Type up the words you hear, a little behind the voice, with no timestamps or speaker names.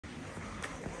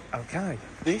Okay,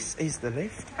 this is the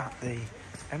lift at the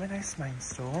M&S main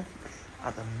store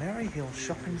at the Merry Hill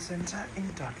Shopping Centre in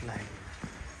Dudley.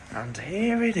 And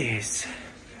here it is.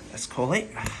 Let's call it.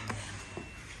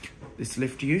 This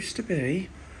lift used to be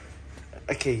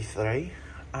a key 3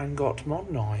 and got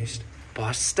modernised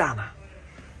by Stannah.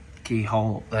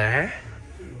 Keyhole up there.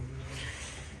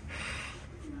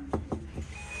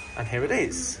 And here it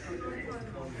is.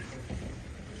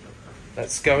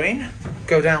 Let's go in.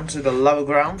 Go down to the lower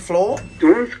ground floor.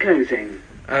 Doors closing.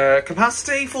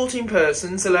 Capacity 14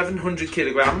 persons, 1100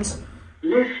 kilograms.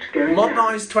 Lift going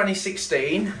Modernised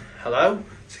 2016. Hello,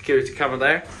 security camera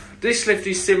there. This lift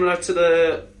is similar to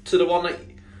the one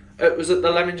that was at the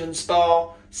Leamington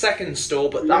Spa second store,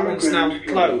 but that one's now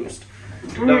closed.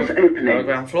 Doors opening. Lower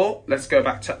ground floor. Let's go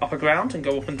back to upper ground and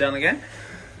go up and down again.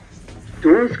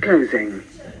 Doors closing.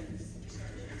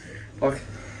 Okay.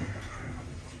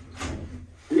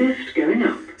 Lift going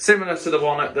up. Similar to the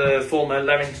one at the former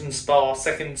Leamington Spa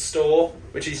second store,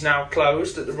 which is now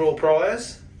closed at the Royal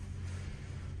Priors.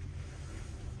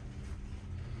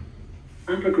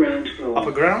 Upper ground floor.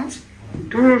 Upper ground.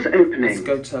 Doors opening. Let's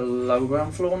go to lower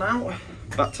ground floor now.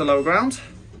 Back to lower ground.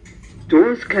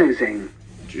 Doors closing.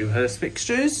 Dewhurst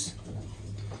fixtures.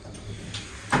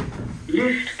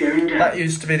 Lift going down. That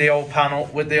used to be the old panel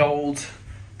with the old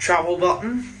travel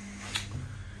button.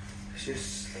 This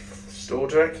is store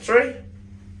directory.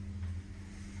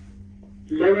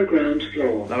 Lower ground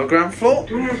floor. Lower ground floor.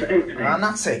 Doors opening. And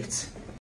that's it.